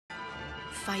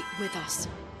Fight with us.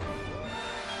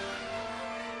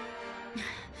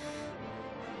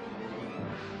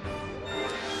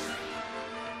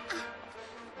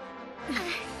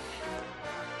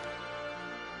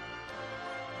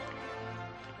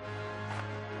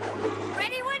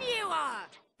 Ready when you are!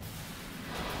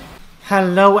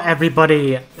 Hello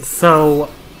everybody, so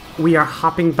we are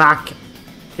hopping back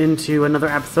into another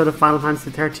episode of Final Fantasy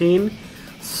 13,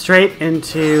 straight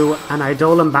into an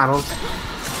Eidolon battle.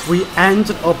 We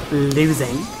ended up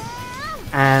losing,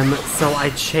 so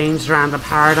I changed around the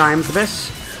paradigms a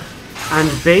bit,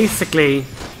 and basically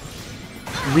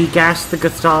we get the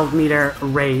Gestalt meter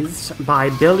raised by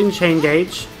building chain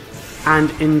gauge and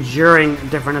enduring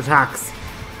different attacks.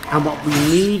 And what we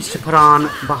need to put on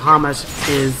Bahamut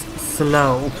is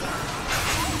slow.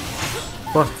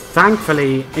 But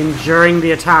thankfully, enduring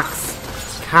the attacks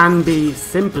can be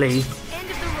simply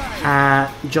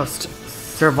just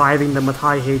surviving them with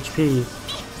high HP.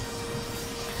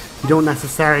 You don't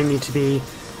necessarily need to be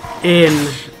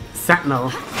in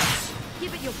Sentinel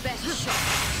Give it your best shot.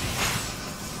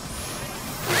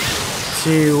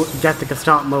 to get the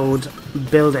Gestalt mode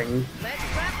building.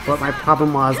 But my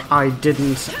problem was I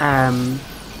didn't, I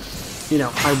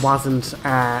wasn't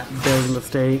building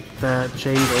the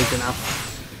chain gauge enough.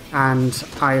 And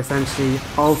I essentially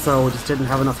also just didn't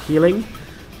have enough healing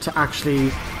to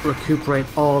actually recuperate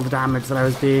all the damage that I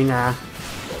was being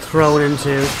thrown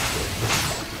into.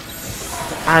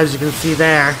 As you can see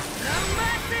there,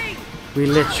 we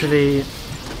literally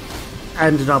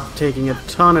ended up taking a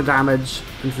ton of damage,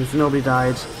 and since nobody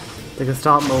died, the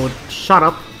Gestalt mode shot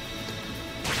up.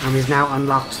 And we've now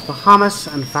unlocked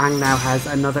Bahamut, and Fang now has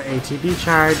another ATB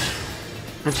charge,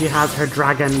 and she has her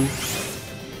dragon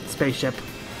spaceship,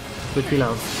 which we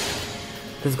love.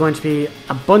 There's going to be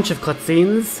a bunch of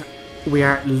cutscenes. We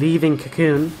are leaving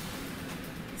Cocoon,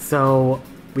 so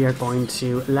we are going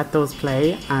to let those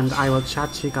play, and I will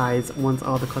chat to you guys once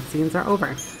all the cutscenes are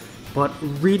over. But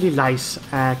really light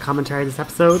commentary this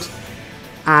episode,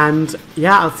 and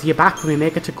yeah, I'll see you back when we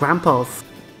make it to Gran Pulse.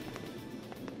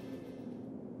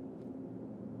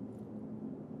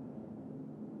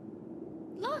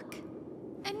 Look!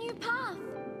 A new path!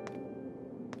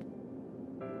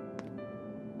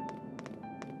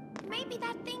 Maybe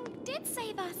that thing did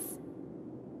save us!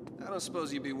 I don't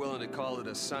suppose you'd be willing to call it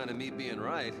a sign of me being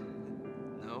right.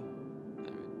 No?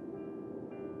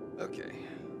 Okay.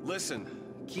 Listen,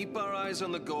 keep our eyes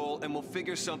on the goal and we'll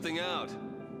figure something out.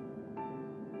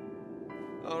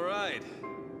 Alright.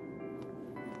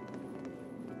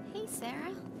 Hey,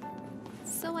 Sarah.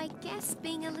 So I guess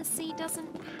being a Lassie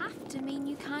doesn't have to mean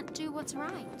you can't do what's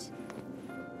right,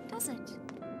 does it?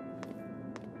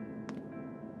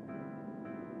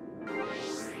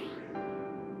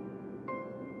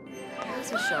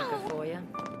 Here's a shocker for you.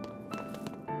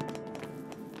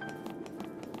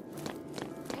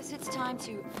 Guess it's time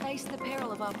to face the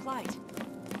peril of our plight.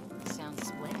 Sounds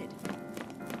splendid.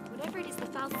 Whatever it is the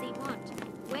Fal'Cie want,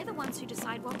 we're the ones who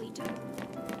decide what we do.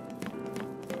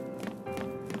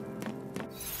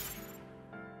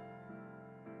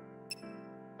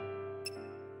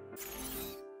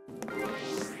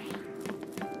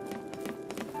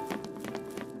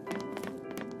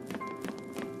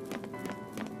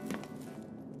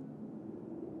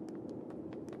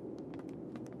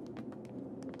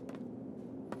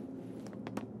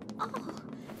 Oh,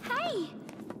 hey!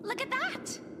 Look at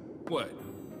that! What?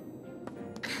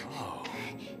 Oh.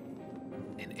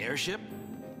 An airship?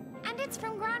 And it's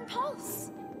from Gran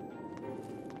Pulse.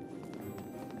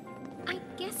 I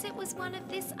guess it was one of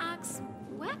this Ark's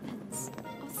weapons,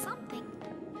 or something.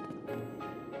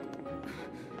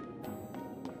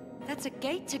 That's a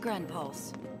gate to Gran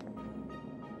Pulse.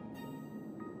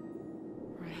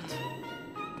 Right.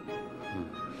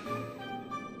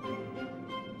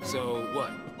 So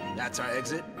what? That's our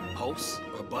exit? Pulse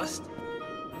or bust?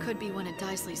 Could be one of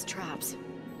Daisley's traps.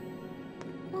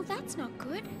 Well, that's not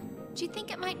good. Do you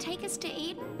think it might take us to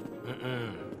Eden?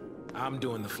 I'm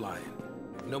doing the flying.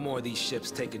 No more of these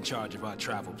ships taking charge of our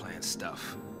travel plan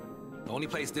stuff. The only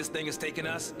place this thing is taking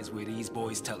us is where these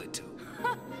boys tell it to.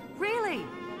 Really?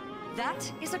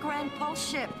 That is a Gran Pulse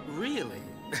ship. Really?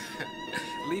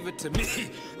 Leave it to me.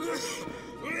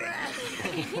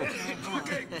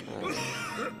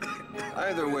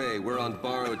 Either way, we're on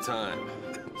borrowed time.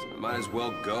 So we might as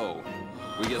well go.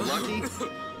 We get lucky,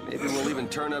 maybe we'll even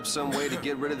turn up some way to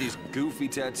get rid of these goofy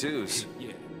tattoos.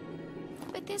 Yeah.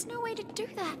 But there's no way to do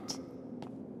that.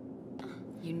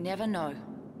 You never know.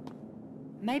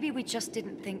 Maybe we just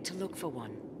didn't think to look for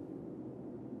one.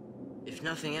 If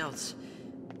nothing else,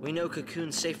 we know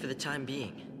Cocoon's safe for the time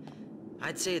being.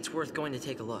 I'd say it's worth going to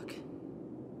take a look.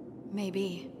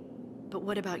 Maybe. But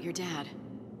what about your dad?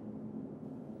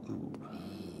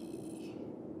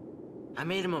 I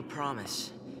made him a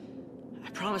promise. I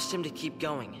promised him to keep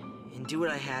going and do what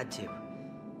I had to.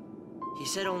 He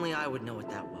said only I would know what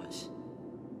that was.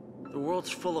 The world's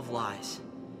full of lies.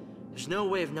 There's no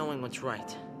way of knowing what's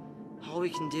right. All we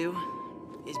can do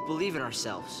is believe in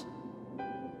ourselves.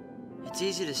 It's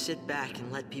easy to sit back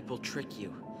and let people trick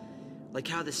you. Like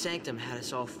how the Sanctum had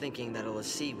us all thinking that a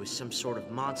l'Cie was some sort of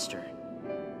monster.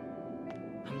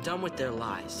 I'm done with their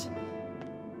lies.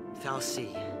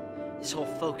 fal'Cie, this whole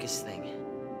focus thing.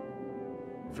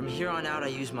 From here on out, I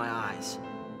use my eyes.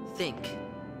 Think.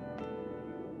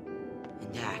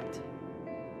 And act.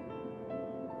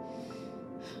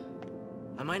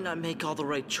 I might not make all the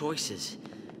right choices,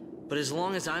 but as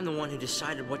long as I'm the one who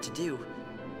decided what to do,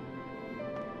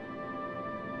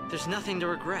 there's nothing to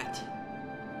regret.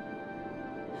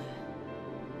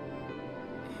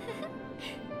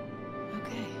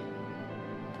 Okay.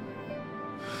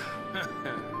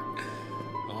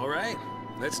 All right,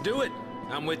 let's do it.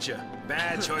 I'm with you.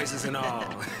 Bad choices and all.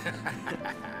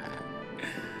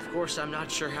 Of course, I'm not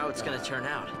sure how it's gonna turn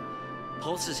out.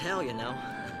 Pulse is hell, you know.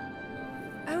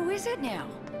 Oh, is it now?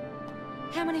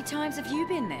 How many times have you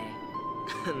been there?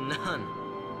 None.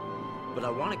 But I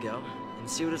want to go and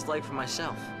see what it's like for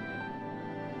myself.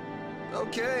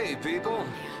 Okay, people.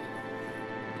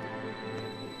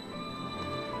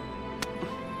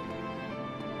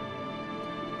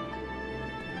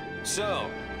 So,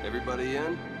 everybody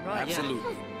in? Right.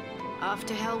 Absolutely. Off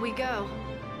to hell we go.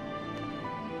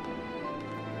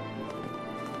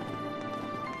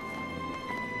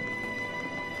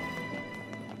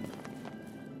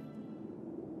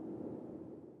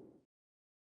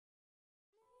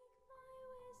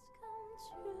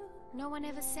 No one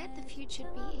ever said the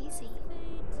future'd be easy.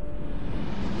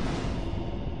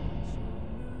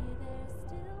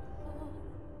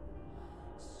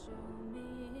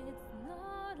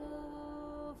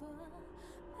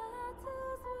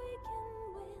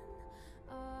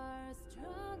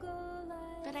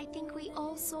 But I think we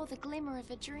all saw the glimmer of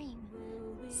a dream,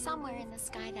 somewhere in the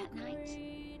sky that night.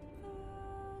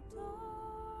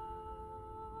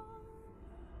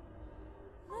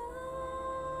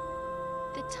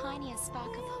 The tiniest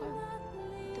spark of hope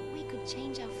that we could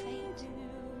change our fate.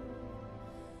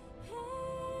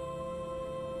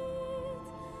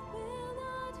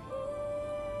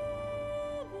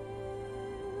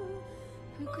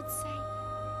 Who could say?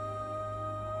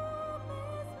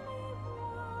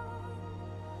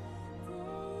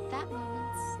 That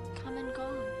moment's come and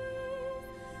gone.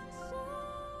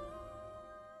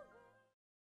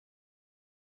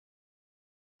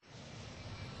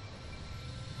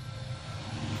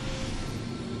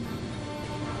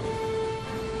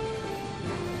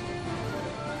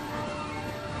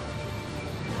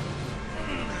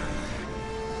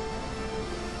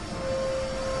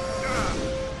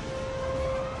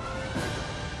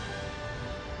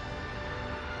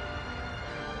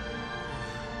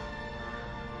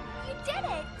 You did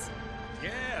it!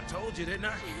 Yeah, I told you, didn't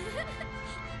I?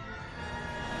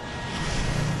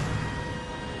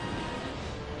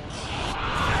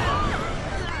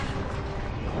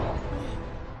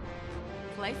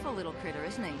 Playful little critter,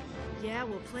 isn't he? Yeah,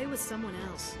 we'll play with someone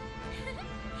else.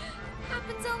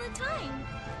 Happens all the time.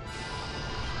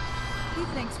 He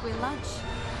thinks we're lunch.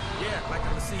 Yeah, like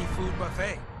a seafood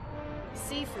buffet.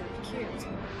 Seafood, cute.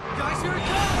 Guys, here it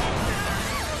comes!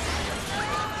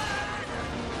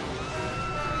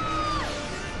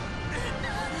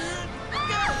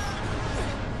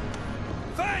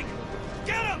 Fang!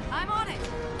 Get him! I'm on it!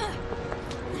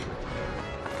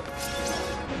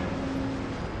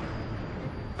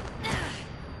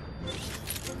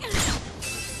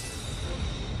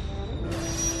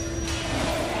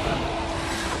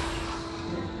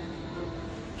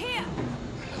 Here!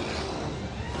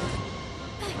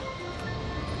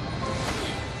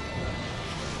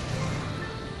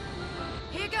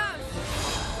 Here goes!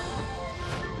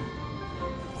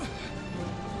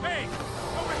 Hey!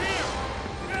 Over here!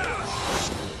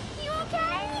 You okay?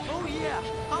 Oh yeah,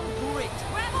 I'm great.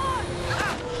 Grab on!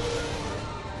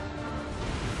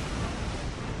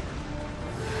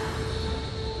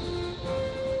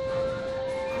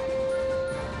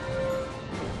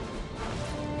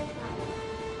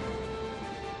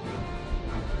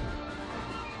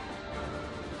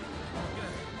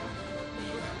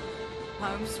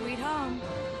 Home sweet home.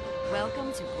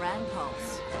 Welcome to Gran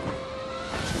Pulse.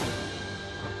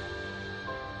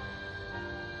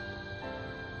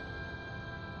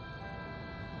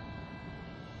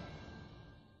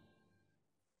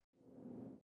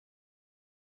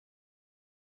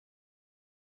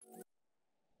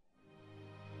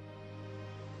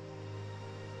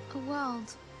 A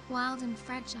world wild and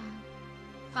fragile,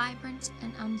 vibrant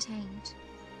and untamed.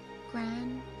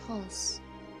 Gran Pulse.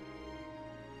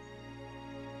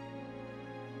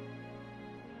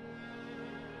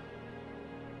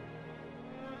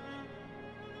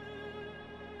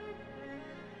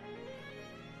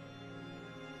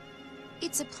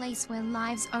 It's a place where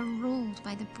lives are ruled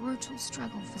by the brutal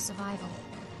struggle for survival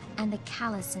and the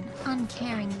callous and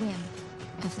uncaring whim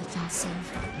of the Fal'Cie.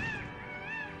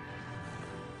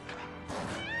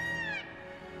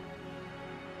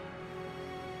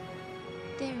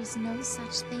 There is no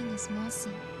such thing as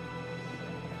mercy.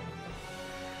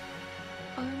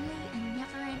 Only a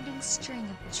never-ending string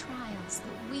of trials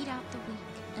that weed out the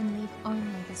weak and leave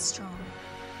only the strong.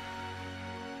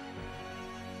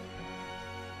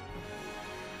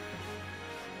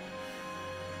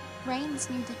 Reigns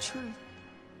knew the truth.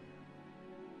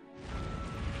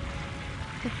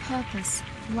 The purpose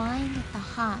lying at the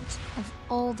heart of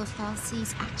all the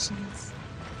Fal'Cie's actions.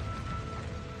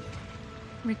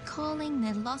 Recalling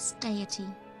their lost deity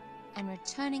and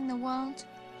returning the world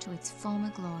to its former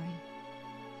glory.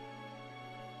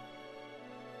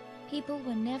 People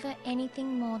were never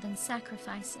anything more than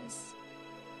sacrifices.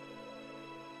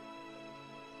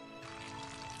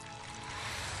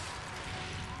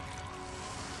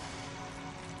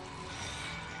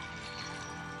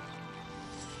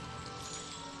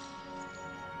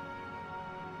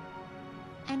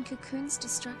 And Cocoon's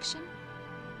destruction?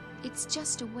 It's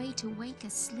just a way to wake a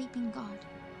sleeping god.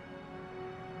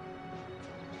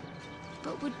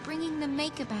 But would bringing the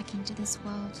Maker back into this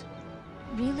world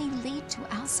really lead to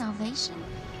our salvation?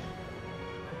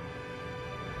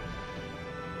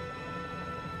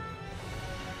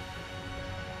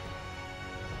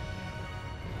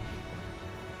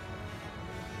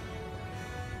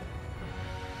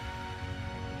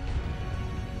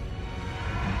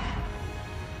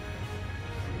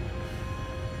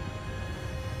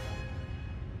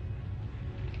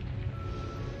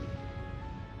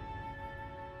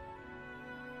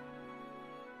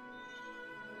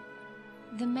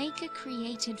 The Maker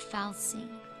created Fal'Cie,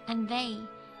 and they,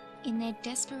 in their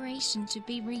desperation to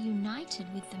be reunited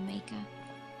with the Maker,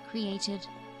 created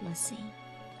l'Cie.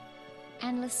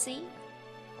 And l'Cie?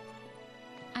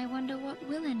 I wonder what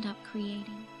we'll end up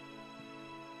creating.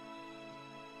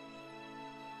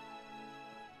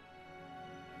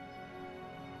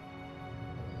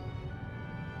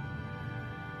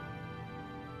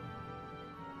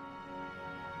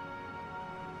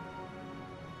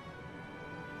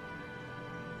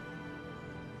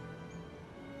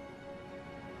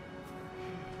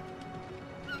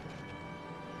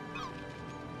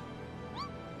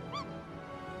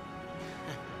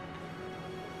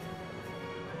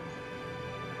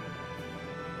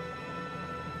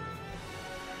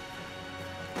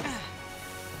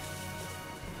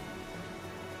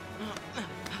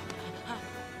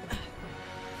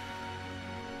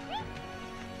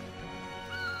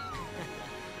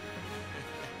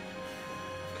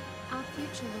 Our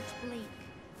future looked bleak,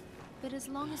 but as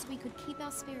long as we could keep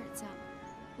our spirits up,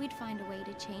 we'd find a way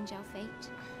to change our fate.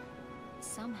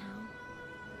 Somehow.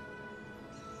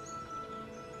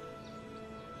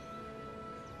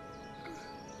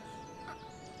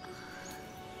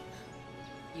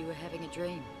 You were having a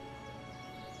dream.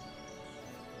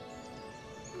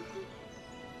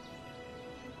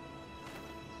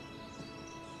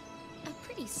 A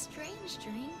pretty strange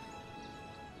dream.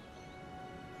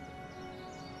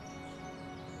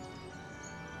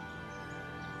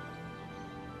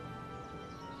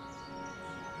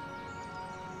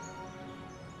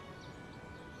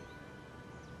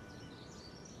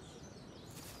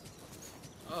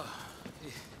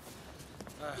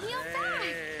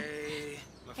 Hey,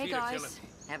 my Hey feet are killing guys, me.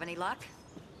 have any luck?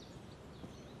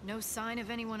 No sign of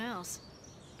anyone else.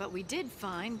 But we did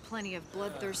find plenty of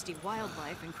bloodthirsty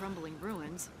wildlife and crumbling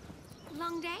ruins.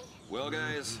 Long day? Well,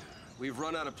 guys, we've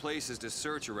run out of places to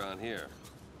search around here.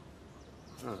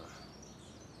 Huh.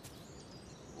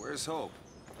 Where's Hope?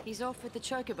 He's off with the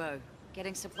chocobo,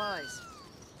 getting supplies.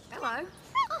 Hello.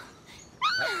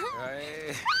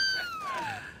 Hey.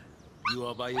 You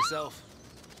all by yourself?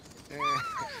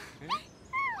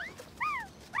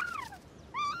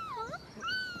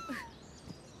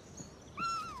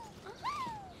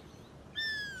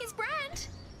 He's Brand!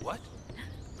 What?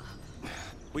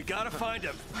 We gotta find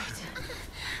him.